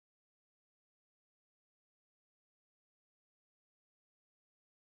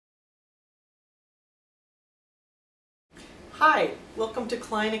Hi, welcome to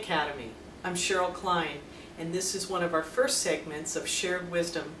Kline Academy. I'm Kline, and this is one of our first segments of Shared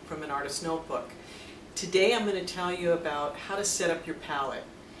Wisdom from an Artist's Notebook. Today I'm going to tell you about how to set up your palette.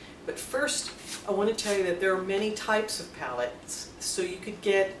 But first, I want to tell you that there are many types of palettes, so you could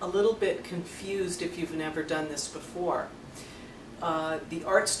get a little bit confused if you've never done this before. The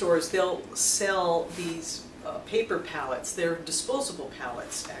art stores, they'll sell these paper palettes. They're disposable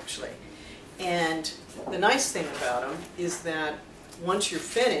palettes, actually. And the nice thing about them is that once you're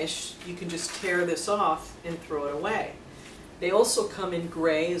finished, you can just tear this off and throw it away. They also come in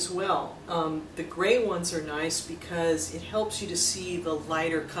gray as well. The gray ones are nice because it helps you to see the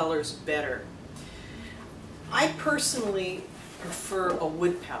lighter colors better. I personally prefer a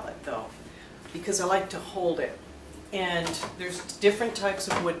wood palette though, because I like to hold it. And there's different types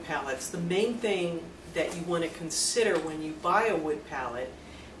of wood palettes. The main thing that you want to consider when you buy a wood palette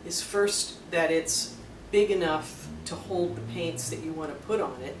is first that it's big enough to hold the paints that you want to put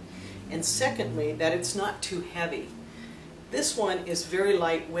on it, and secondly that it's not too heavy. This one is very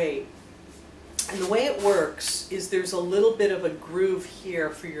lightweight, and the way it works is there's a little bit of a groove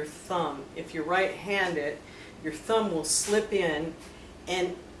here for your thumb. If you're right-handed, your thumb will slip in,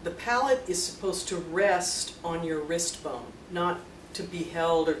 and the palette is supposed to rest on your wrist bone, not to be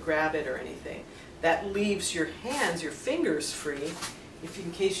held or grab it or anything. That leaves your hands, your fingers free,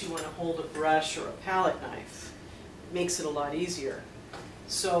 in case you want to hold a brush or a palette knife. It makes it a lot easier.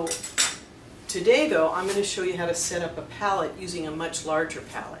 So today though, I'm going to show you how to set up a palette using a much larger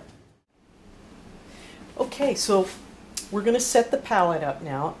palette. Okay, so we're going to set the palette up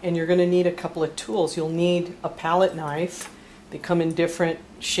now, and you're going to need a couple of tools. You'll need a palette knife. They come in different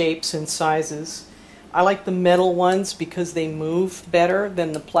shapes and sizes. I like the metal ones because they move better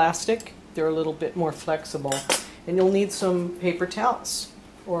than the plastic. They're a little bit more flexible. And you'll need some paper towels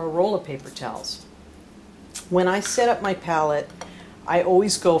or a roll of paper towels. When I set up my palette, I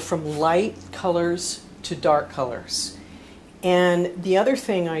always go from light colors to dark colors. And the other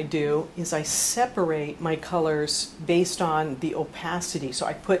thing I do is I separate my colors based on the opacity. So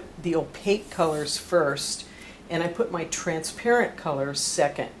I put the opaque colors first, and I put my transparent colors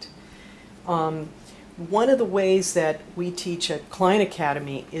second. One of the ways that we teach at Kline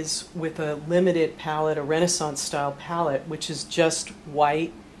Academy is with a limited palette, a Renaissance style palette, which is just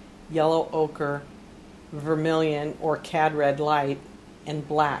white, yellow ochre, vermilion or cad red light, and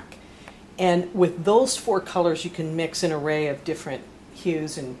black. And with those four colors you can mix an array of different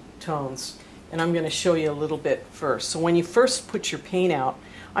hues and tones. And I'm going to show you a little bit first. So when you first put your paint out,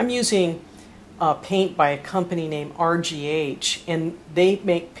 I'm using paint by a company named RGH, and they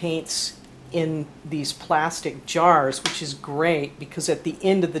make paints in these plastic jars, which is great because at the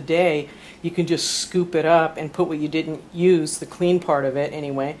end of the day you can just scoop it up and put what you didn't use, the clean part of it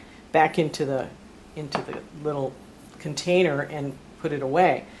anyway, back into the little container and put it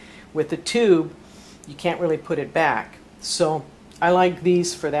away. With the tube you can't really put it back, so I like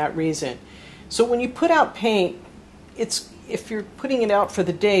these for that reason. So when you put out paint, if you're putting it out for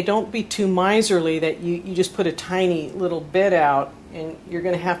the day, don't be too miserly that you just put a tiny little bit out and you're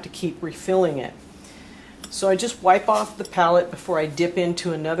going to have to keep refilling it. So I just wipe off the palette before I dip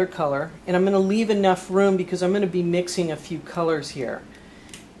into another color, and I'm going to leave enough room because I'm going to be mixing a few colors here.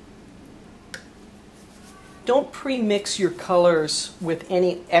 Don't pre-mix your colors with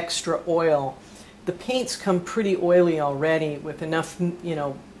any extra oil. The paints come pretty oily already with enough,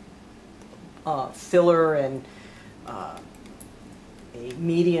 filler and a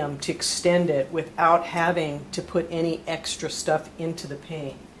medium to extend it without having to put any extra stuff into the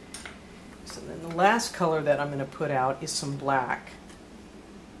paint. So then the last color that I'm going to put out is some black.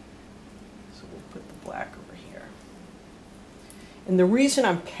 So we'll put the black over here. And the reason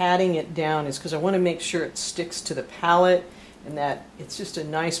I'm patting it down is because I want to make sure it sticks to the palette and that it's just a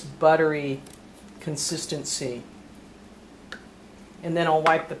nice buttery consistency. And then I'll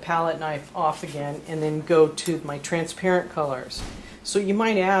wipe the palette knife off again and then go to my transparent colors. So you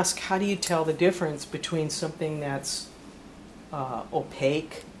might ask, how do you tell the difference between something that's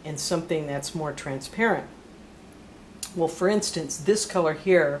opaque and something that's more transparent? Well, for instance, this color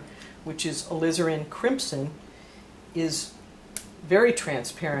here, which is alizarin crimson, is very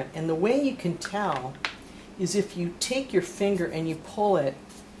transparent. And the way you can tell is if you take your finger and you pull it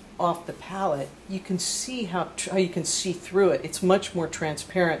off the palette, you can see how you can see through it. It's much more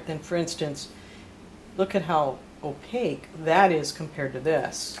transparent than, for instance, look at how opaque that is compared to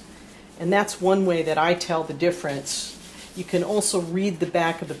this. And that's one way that I tell the difference. You can also read the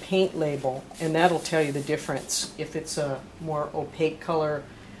back of the paint label, and that'll tell you the difference if it's a more opaque color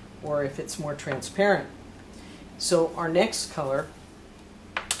or if it's more transparent. So our next color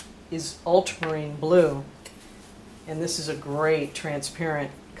is ultramarine blue, And this is a great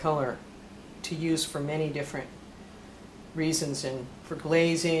transparent color to use for many different reasons, and for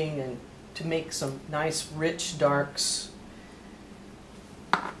glazing and to make some nice rich darks.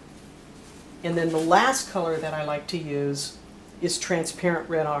 And then the last color that I like to use is transparent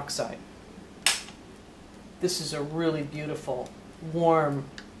red oxide. This is a really beautiful, warm,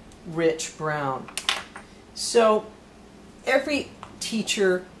 rich brown. So every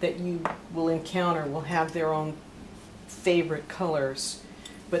teacher that you will encounter will have their own favorite colors,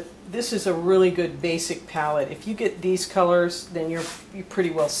 but this is a really good basic palette. If you get these colors, then you're pretty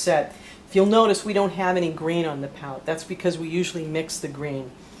well set. If you'll notice, we don't have any green on the palette. That's because we usually mix the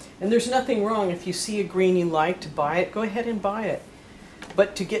green. And there's nothing wrong. If you see a green you like to buy it, go ahead and buy it.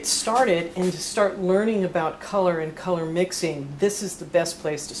 But to get started and to start learning about color and color mixing, this is the best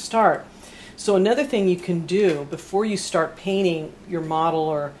place to start. So another thing you can do before you start painting your model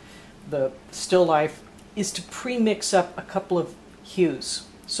or the still life is to pre-mix up a couple of hues.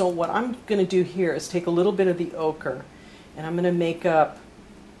 So what I'm going to do here is take a little bit of the ochre, and I'm going to make up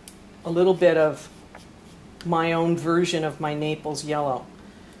a little bit of my own version of my Naples yellow,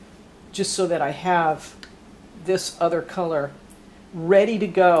 just so that I have this other color ready to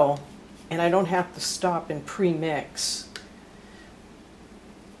go and I don't have to stop and pre-mix.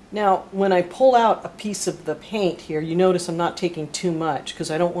 Now, when I pull out a piece of the paint here, you notice I'm not taking too much because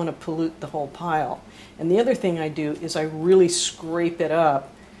I don't want to pollute the whole pile. And the other thing I do is I really scrape it up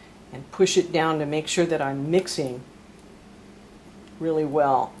and push it down to make sure that I'm mixing really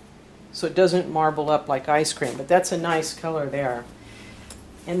well, so it doesn't marble up like ice cream. But that's a nice color there.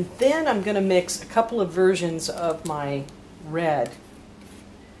 And then I'm going to mix a couple of versions of my red.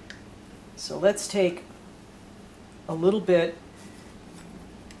 So let's take a little bit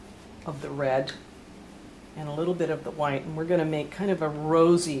of the red and a little bit of the white, and we're going to make kind of a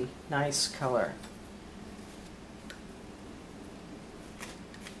rosy, nice color.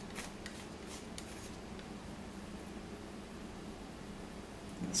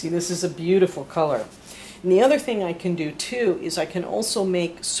 See, this is a beautiful color. And the other thing I can do too is I can also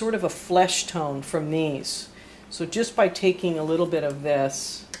make sort of a flesh tone from these. So just by taking a little bit of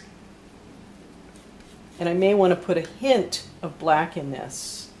this, and I may want to put a hint of black in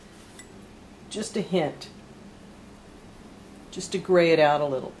this, just a hint, just to gray it out a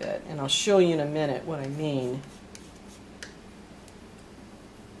little bit. And I'll show you in a minute what I mean.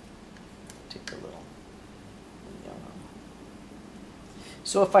 Take a little yellow.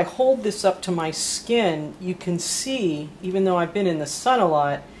 So if I hold this up to my skin, you can see, even though I've been in the sun a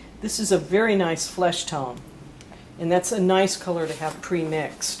lot, this is a very nice flesh tone. And that's a nice color to have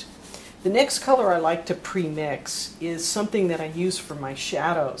pre-mixed. The next color I like to pre-mix is something that I use for my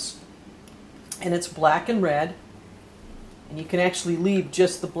shadows. And it's black and red. And you can actually leave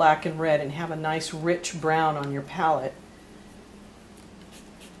just the black and red and have a nice rich brown on your palette.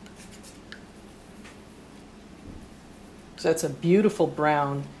 So that's a beautiful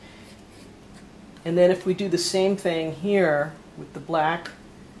brown. And then if we do the same thing here with the black,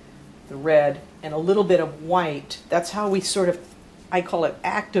 the red, and a little bit of white, that's how we sort of, I call it,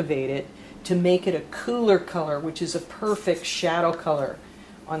 activate it to make it a cooler color, which is a perfect shadow color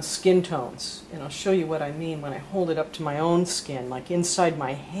on skin tones. And I'll show you what I mean when I hold it up to my own skin. Like inside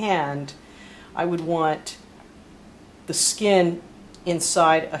my hand, I would want the skin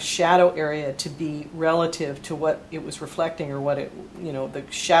inside a shadow area to be relative to what it was reflecting, or what it, you know, the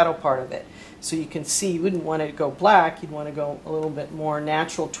shadow part of it. So you can see, you wouldn't want it to go black, you'd want to go a little bit more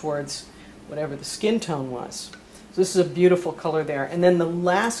natural towards whatever the skin tone was. So this is a beautiful color there. And then the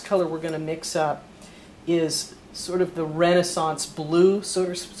last color we're going to mix up is sort of the Renaissance blue, so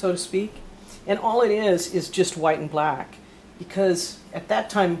to speak. And all it is just white and black. Because at that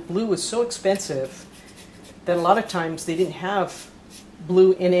time, blue was so expensive that a lot of times they didn't have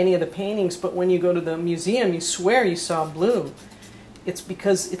blue in any of the paintings, but when you go to the museum, you swear you saw blue. It's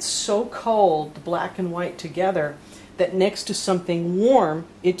because it's so cold, the black and white together, that next to something warm,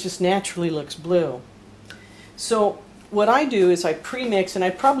 it just naturally looks blue. So what I do is I pre-mix, and I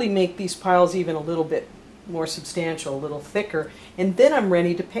probably make these piles even a little bit more substantial, a little thicker, and then I'm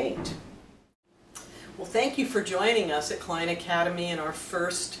ready to paint. Well, thank you for joining us at Kline Academy in our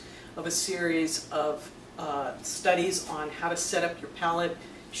first of a series of studies on how to set up your palette,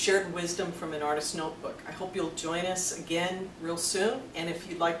 shared wisdom from an artist's notebook. I hope you'll join us again real soon, and if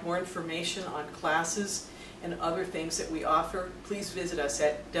you'd like more information on classes and other things that we offer, please visit us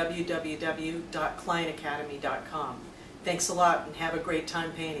at www.klineacademy.com. Thanks a lot and have a great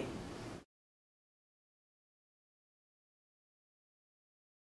time painting.